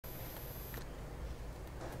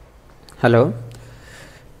Hello.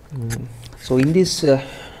 So in this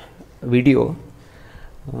video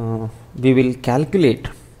we will calculate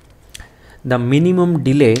the minimum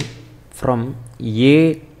delay from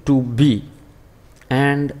A to B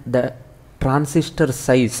and the transistor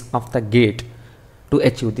size of the gate to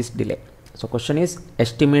achieve this delay. So question is,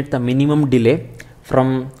 estimate the minimum delay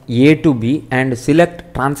from A to B and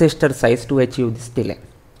select transistor size to achieve this delay.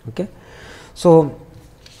 Okay, so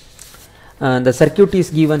the circuit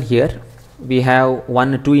is given here. We have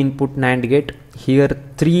one 2 input NAND gate, here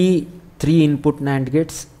three input NAND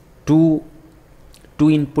gates, two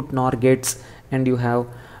input NOR gates, and you have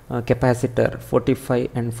capacitor 45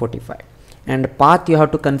 and 45, and path you have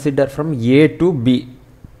to consider from A to B,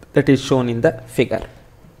 that is shown in the figure.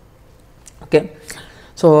 Okay,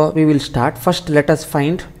 so we will start. First let us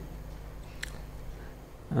find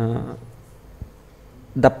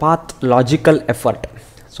the path logical effort.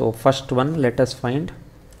 So first one, let us find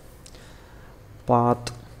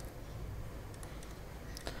path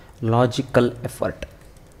logical effort.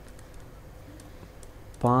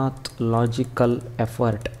 Path logical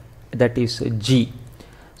effort, that is G.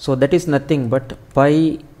 So that is nothing but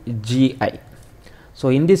pi Gi. So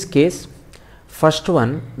in this case, first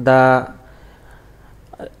one, the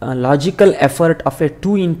logical effort of a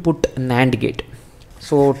 2 input NAND gate.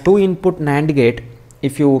 So 2 input NAND gate,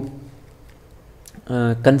 if you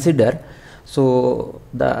consider, so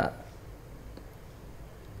the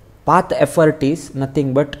path effort is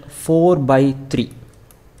nothing but 4 by 3.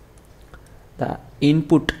 The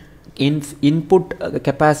input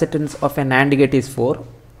capacitance of a NAND gate is 4,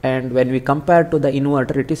 and when we compare to the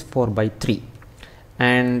inverter, it is 4 by 3.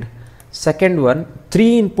 And second one,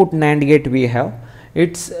 3 input NAND gate we have,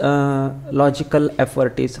 its logical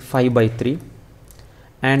effort is 5 by 3,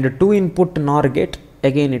 and 2 input NOR gate,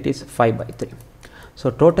 again it is 5 by 3.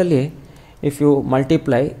 So totally if you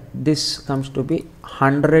multiply, this comes to be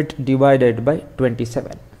 100 divided by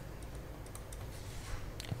 27.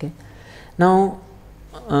 Okay, now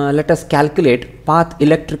let us calculate path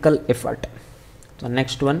electrical effort. So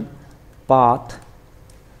next one, path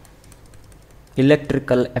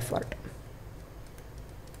electrical effort.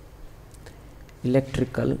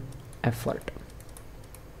 Electrical effort,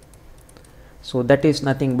 so that is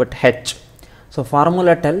nothing but H. So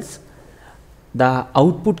formula tells the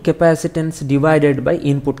output capacitance divided by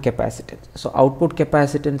input capacitance. So output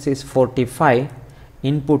capacitance is 45,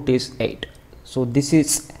 input is 8. So this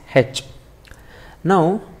is H.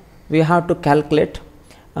 Now we have to calculate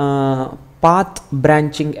path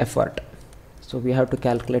branching effort. So we have to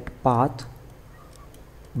calculate path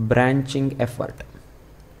branching effort.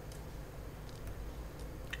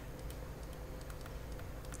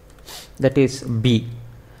 That is B.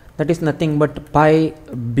 That is nothing but pi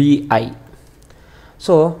Bi.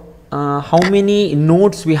 So how many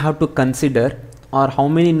nodes we have to consider, or how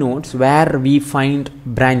many nodes where we find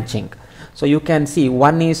branching? So you can see,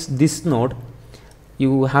 one is this node.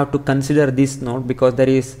 You have to consider this node because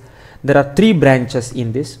there are 3 branches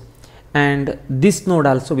in this, and this node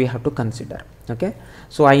also we have to consider. Okay,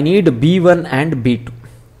 so I need B1 and B2.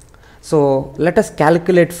 So let us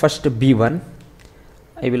calculate first B1.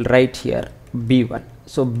 I will write here B1.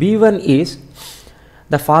 So B1 is,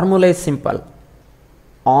 the formula is simple,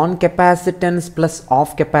 on capacitance plus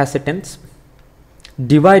off capacitance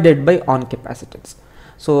divided by on capacitance.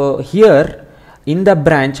 So here in the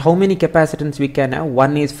branch, how many capacitance we can have?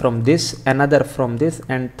 One is from this, another from this,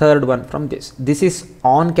 and third one from this. This is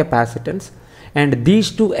on capacitance, and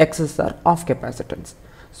these two x's are off capacitance.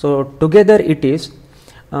 So together it is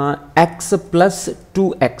x plus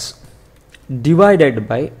 2x divided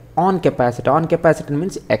by on capacitor. On capacitor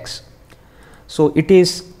means x. So it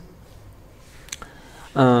is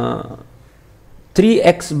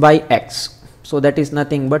 3x by x. So that is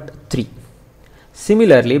nothing but 3.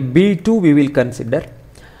 Similarly B2 we will consider.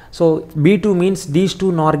 So B2 means these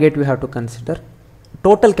two NOR gate we have to consider.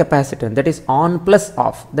 Total capacitance, that is on plus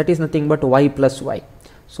off, that is nothing but y plus y.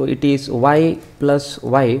 So it is y plus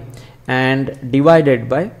y and divided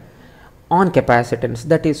by on capacitance,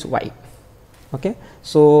 that is y. Okay,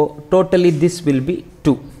 so totally this will be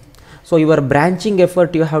 2. So your branching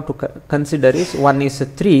effort you have to consider is, one is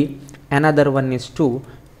 3, another one is 2,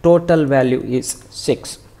 total value is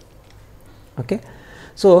 6. Okay,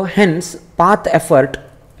 so hence path effort,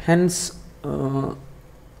 hence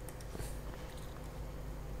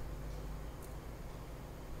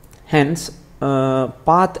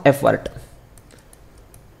path effort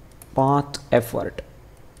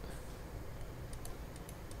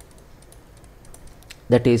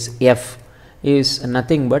that is F is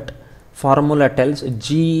nothing but, formula tells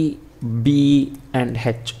G, B and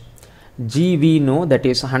H. G we know, that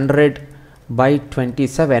is 100 by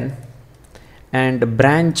 27, and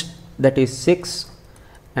branch, that is 6,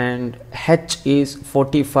 and h is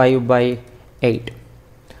 45 by 8.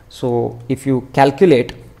 So if you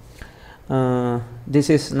calculate, this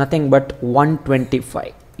is nothing but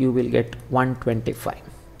 125, you will get 125.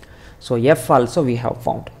 So f also we have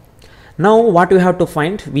found. Now what we have to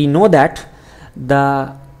find, we know that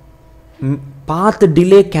the path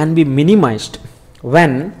delay can be minimized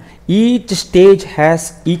when each stage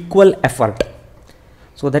has equal effort.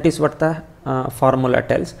 So that is what the formula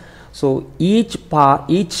tells. So each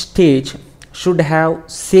stage should have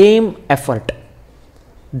same effort,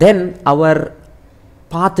 then our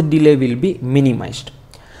path delay will be minimized.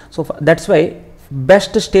 So that's why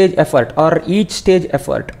best stage effort or each stage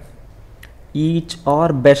effort, each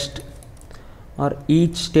or best or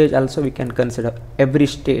each stage also we can consider, every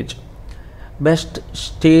stage, best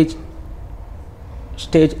stage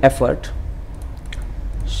effort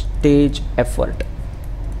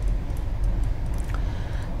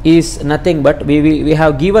is nothing but we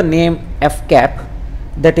have given name f cap,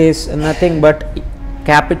 that is nothing but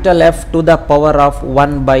capital F to the power of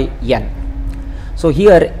 1 by n. So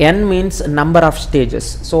here n means number of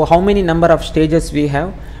stages. So how many number of stages we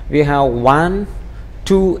have? We have 1,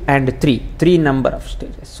 2 and 3 number of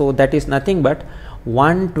stages. So that is nothing but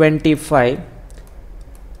 125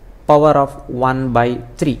 power of 1 by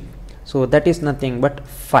 3. So that is nothing but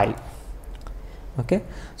 5. Okay,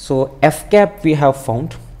 so f cap we have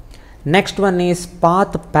found. Next one is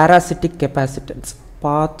path parasitic capacitance.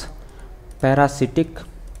 Path parasitic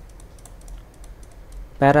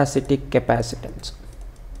capacitance,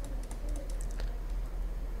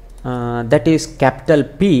 that is capital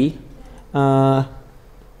P. How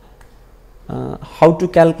to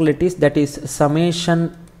calculate is, that is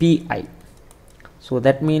summation Pi. So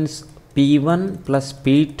that means P1 plus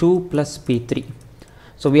P2 plus P3.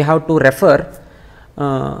 So we have to refer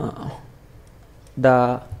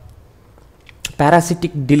the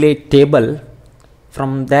parasitic delay table.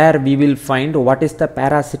 From there we will find what is the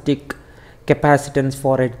parasitic capacitance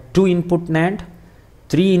for a 2 input NAND,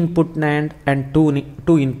 3 input NAND and 2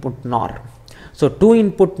 input NOR. So 2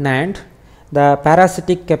 input NAND, the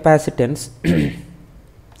parasitic capacitance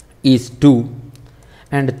is 2,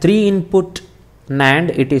 and 3 input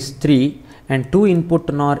NAND it is 3, and 2 input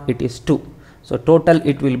NOR it is 2. So total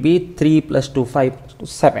it will be 3 plus 2 5 plus 2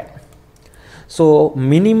 7. So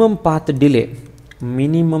minimum path delay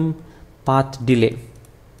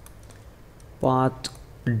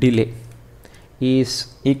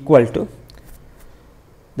is equal to,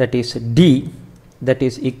 that is D, that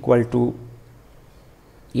is equal to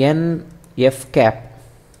n f cap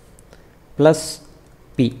plus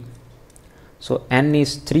P. So n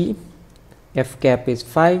is 3, f cap is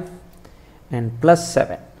 5 and plus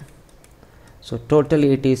 7. So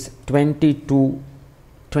totally it is 22,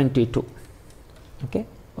 okay,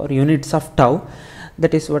 or units of tau.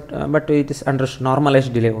 That is what, but it is under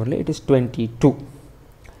normalized delay only, it is 22.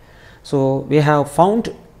 So we have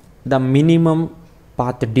found the minimum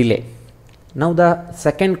path delay. Now the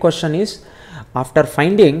second question is, after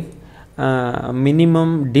finding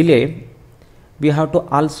minimum delay, we have to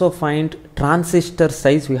also find transistor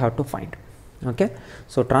size, we have to find. Okay,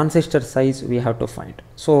 so transistor size we have to find.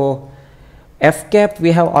 So f cap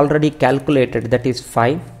we have already calculated, that is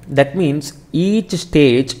 5. That means each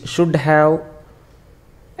stage should have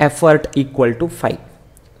effort equal to 5.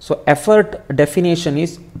 So effort definition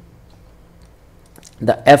is,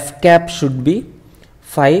 the f cap should be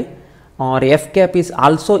 5, or f cap is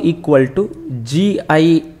also equal to gi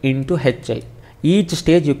into hi. Each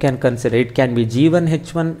stage you can consider, it can be g1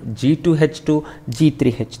 h1, g2 h2,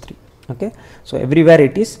 g3 h3. Okay, so everywhere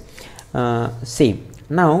it is same.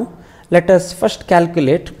 Now let us first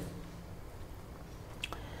calculate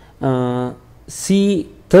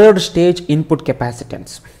third stage input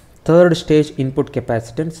capacitance.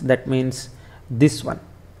 That means this one,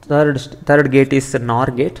 third gate is the NOR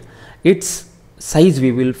gate. Its size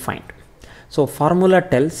we will find. So formula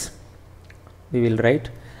tells, we will write,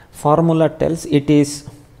 formula tells it is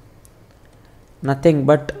nothing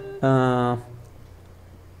but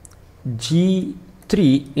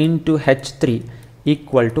G3 into H3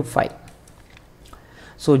 equal to 5.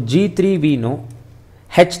 So G3 we know,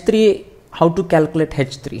 H3, how to calculate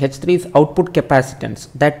H3? H3 is output capacitance,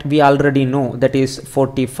 that we already know, that is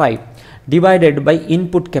 45, divided by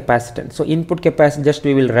input capacitance. So input capacitance, just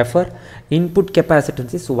we will refer, input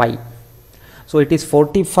capacitance is Y. So it is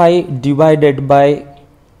 45 divided by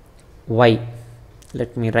Y.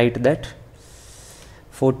 Let me write that,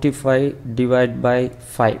 45 divided by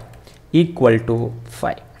 5 equal to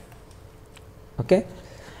 5. Okay,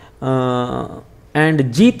 and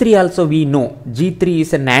G3 also we know. G3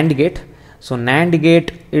 is a NAND gate. So NAND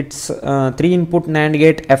gate, it's 3 input NAND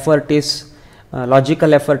gate, effort is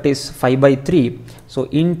logical effort is 5/3. So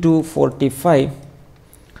into 45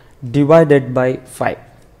 divided by 5,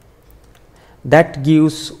 that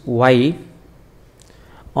gives Y,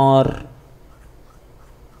 or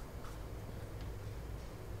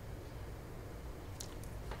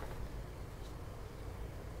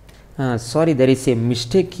sorry, there is a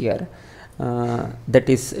mistake here. That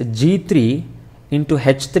is G3 into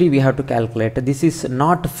H3 we have to calculate. This is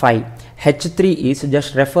not 5. H3 is,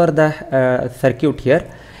 just refer the circuit here.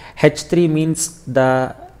 H3 means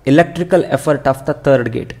the electrical effort of the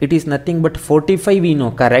third gate. It is nothing but 45, we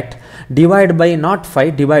know, correct? Divide by not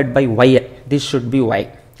 5, divide by Y. This should be Y.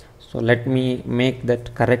 So let me make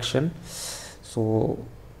that correction. So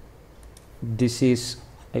this is,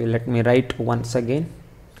 let me write once again.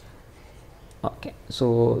 Okay,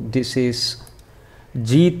 so this is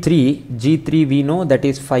G3 we know, that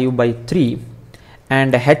is 5/3,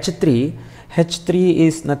 and H3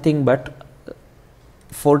 is nothing but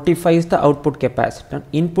 45 is the output capacitance,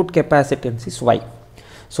 input capacitance is Y.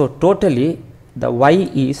 So totally the Y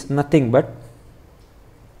is nothing but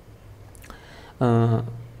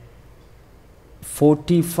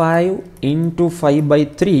 45 into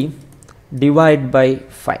 5/3 divided by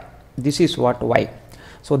 5. This is what Y.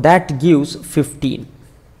 So that gives 15.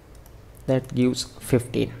 That gives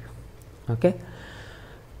 15. Okay.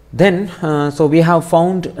 Then so we have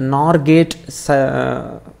found NOR gate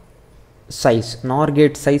size. NOR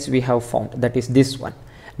gate size we have found, that is this one.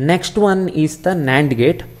 Next one is the NAND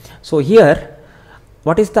gate. So here,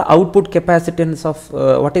 what is the output capacitance of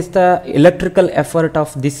what is the electrical effort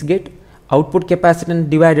of this gate? Output capacitance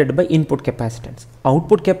divided by input capacitance.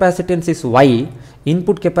 Output capacitance is Y,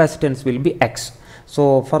 input capacitance will be X.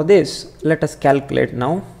 So for this, let us calculate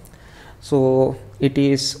now. So it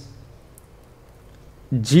is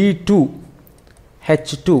G2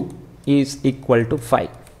 H2 is equal to 5.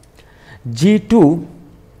 G2,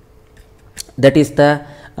 that is the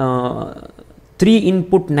 3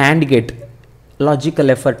 input NAND gate,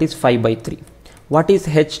 logical effort is 5/3. What is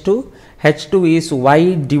H2? H2 is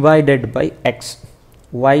Y divided by X.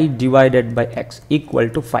 Y divided by X equal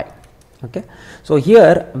to 5. Okay. So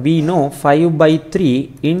here we know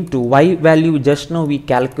 5/3 into Y value just now we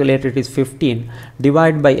calculated is 15,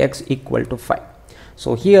 divided by X equal to 5.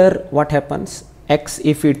 So here what happens? X,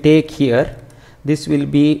 if we take here, this will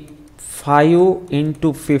be 5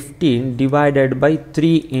 into 15 divided by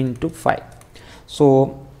 3 into 5. So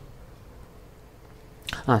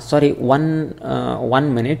sorry,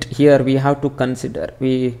 one minute, here we have to consider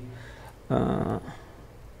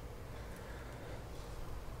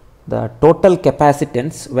the total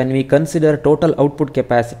capacitance. When we consider total output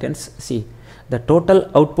capacitance, see the total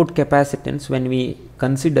output capacitance, when we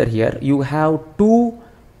consider here, you have 2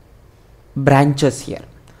 branches here.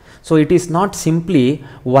 So it is not simply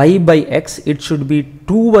Y by X, it should be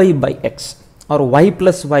 2Y by X or Y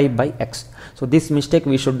plus Y by X. So this mistake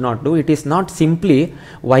we should not do. It is not simply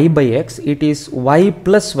Y by X, it is Y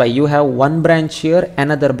plus Y. You have one branch here,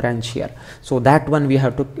 another branch here. So that one we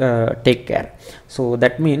have to take care. So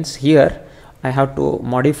that means here I have to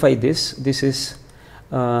modify this. This is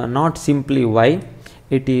not simply Y,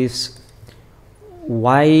 it is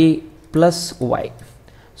Y plus Y.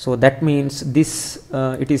 So that means this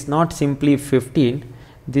it is not simply 15,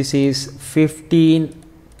 this is 15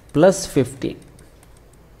 plus 15.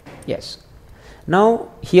 Yes. Now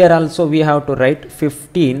here also we have to write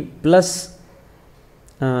 15 plus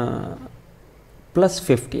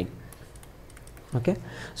 15. Okay.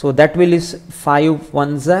 So that will is 5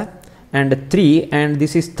 ones and 3, and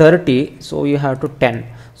this is 30. So you have to 10.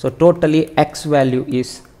 So totally X value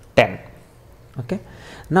is 10. Okay.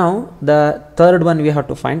 Now the third one we have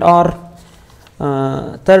to find, or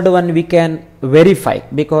third one we can verify,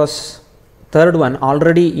 because third one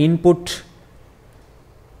already input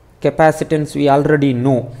capacitance we already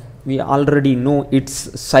know its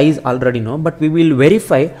size already know, but we will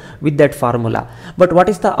verify with that formula. But what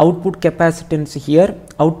is the output capacitance here?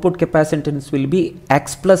 Output capacitance will be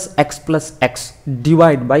X plus X plus X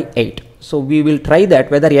divided by 8. So we will try that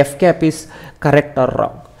whether F cap is correct or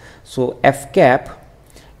wrong. So F cap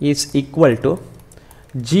is equal to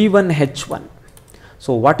G1 H1.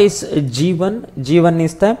 So what is G1? G1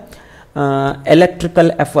 is the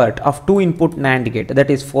electrical effort of 2 input NAND gate, that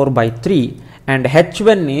is 4/3, and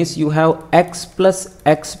H1 is you have X plus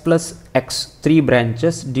X plus X, 3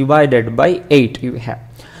 branches divided by 8 you have.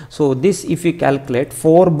 So this if you calculate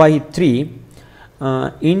 4/3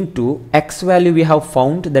 into X value we have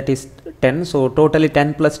found, that is 10. So totally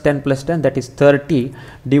 10 plus 10 plus 10, that is 30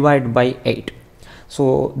 divided by 8.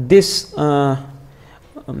 So this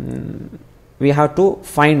we have to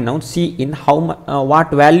find now, see in how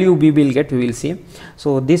what value we will get, we will see.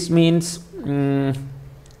 So this means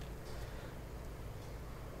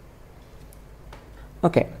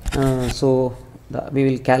okay, so we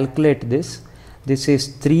will calculate this. This is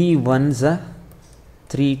 3 ones are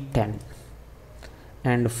 310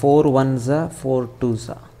 and 4 ones are 4 twos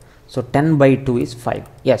are. So 10 by 2 is 5.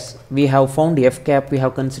 Yes, we have found f cap, we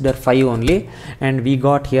have considered 5 only, and we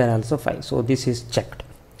got here also 5. So this is checked.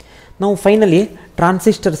 Now finally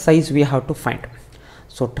transistor size we have to find.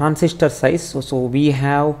 So transistor size, so we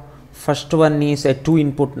have first one is a 2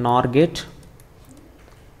 input NOR gate,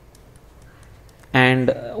 and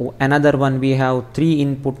another one we have 3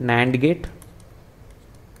 input NAND gate,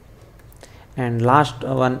 and last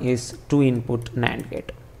one is 2 input NAND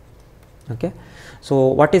gate. Okay, so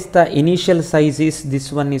what is the initial size is,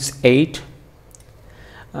 this one is 8,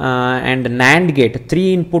 and NAND gate,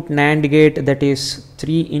 3 input NAND gate, that is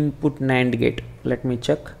 3 input NAND gate, let me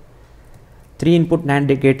check, 3 input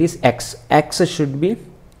NAND gate is x should be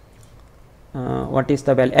what is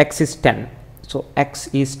the value, x is 10, so x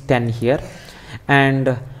is 10 here.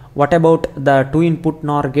 And what about the 2 input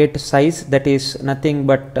NOR gate size, that is nothing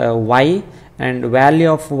but y, and value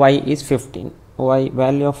of y is 15,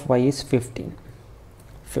 value of y is 15.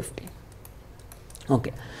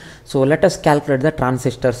 Okay, so let us calculate the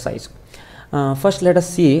transistor size. First let us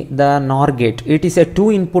see the NOR gate. It is a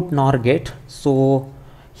 2 input NOR gate, so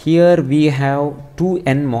here we have 2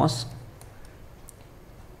 NMOS,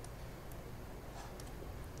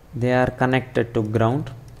 they are connected to ground,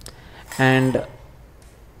 and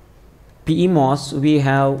PMOS we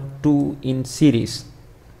have 2 in series.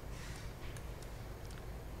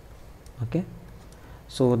 Okay,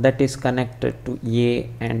 so that is connected to A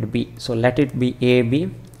and B, so let it be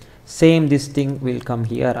AB. Same this thing will come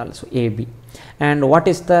here also, AB. And what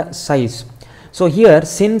is the size? So here,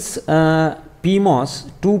 since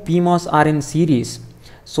PMOS, 2 PMOS are in series,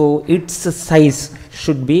 so its size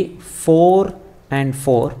should be 4 and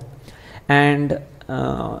 4, and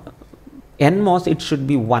NMOS it should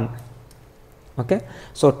be 1. Okay,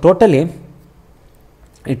 so totally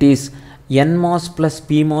it is NMOS plus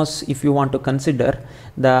PMOS. If you want to consider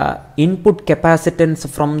the input capacitance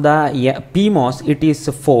from the PMOS, it is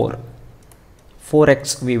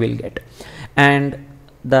 4x we will get, and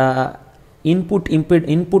the input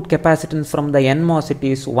capacitance from the NMOS, it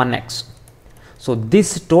is 1x. So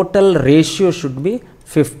this total ratio should be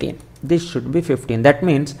 15. This should be 15. That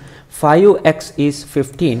means 5x is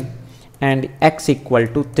 15 and x equal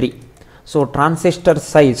to 3. So transistor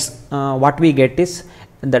size, what we get is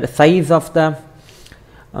the size of the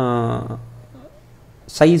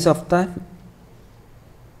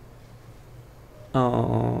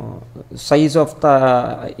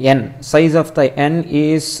n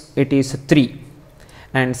is, it is 3,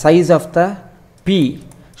 and size of the P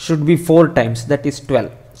should be 4 times, that is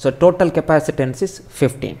 12. So total capacitance is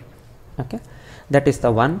 15. Okay, that is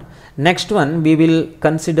the one. Next one we will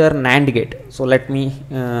consider NAND gate. So let me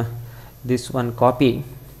this one copy.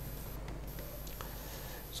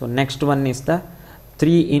 So next one is the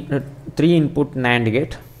 3 input NAND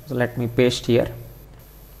gate. So let me paste here,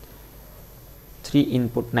 3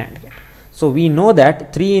 input NAND gate. So we know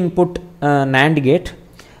that 3 input NAND gate.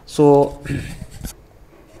 So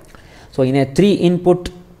in a 3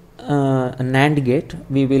 input NAND gate,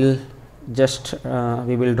 we will just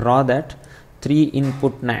we will draw that 3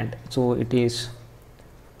 input NAND. So it is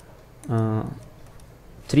 3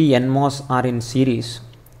 NMOS are in series,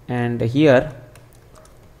 and here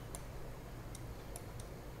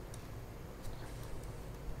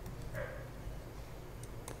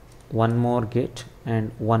one more gate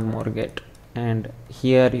and one more gate, and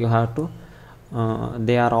here you have to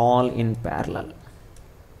they are all in parallel.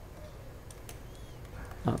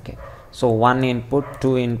 Okay, so 1 input,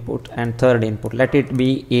 2 input, and 3rd input, let it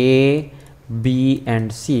be A, B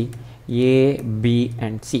and C, A, B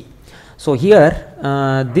and C. So here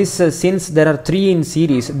this since there are 3 in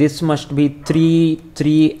series, this must be 3,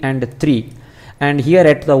 3 and 3, and here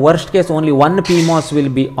at the worst case only one PMOS will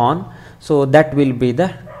be on, so that will be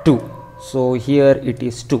the 2. So here it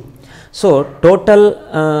is 2. So total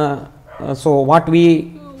so what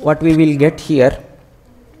we will get here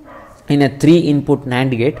in a 3 input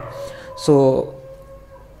NAND gate, so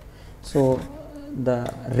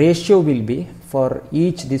the ratio will be for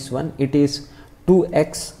each this one, it is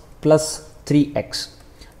 2x plus 3x,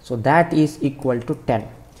 so that is equal to 10.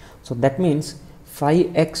 So that means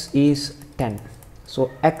 5x is 10,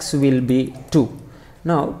 so x will be 2.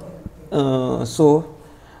 Now so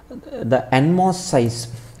the NMOS size,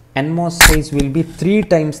 NMOS size will be 3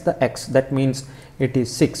 times the X, that means it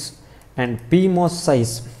is 6, and PMOS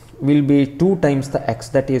size will be 2 times the X,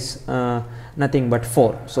 that is nothing but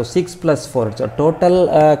 4. So 6 plus 4, so total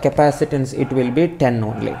capacitance it will be 10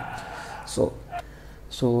 only. So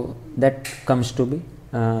that comes to be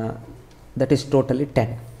that is totally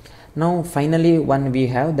 10. Now finally one we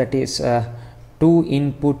have, that is 2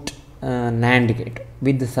 input NAND gate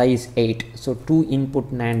with the size 8. So 2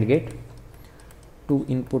 input NAND gate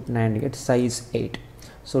size 8.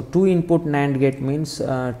 So 2 input NAND gate means 2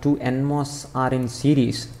 NMOS are in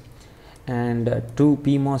series and 2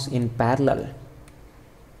 PMOS in parallel.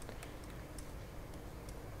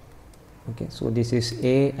 Okay, so this is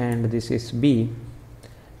A and this is B,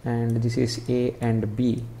 and this is A and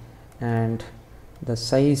B, and the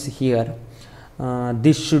size here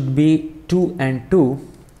this should be 2 and 2,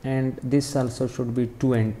 and this also should be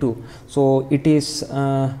 2 and 2. So it is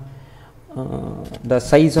the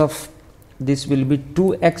size of this will be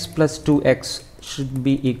 2x plus 2x should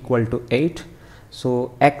be equal to 8.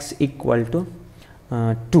 So x equal to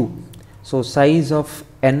 2. So size of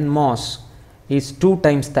NMOS is 2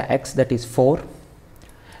 times the x, that is 4,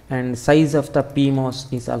 and size of the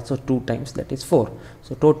PMOS is also 2 times, that is 4.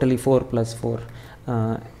 So totally 4 plus 4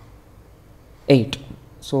 8.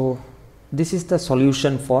 So this is the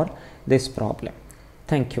solution for this problem.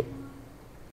 Thank you.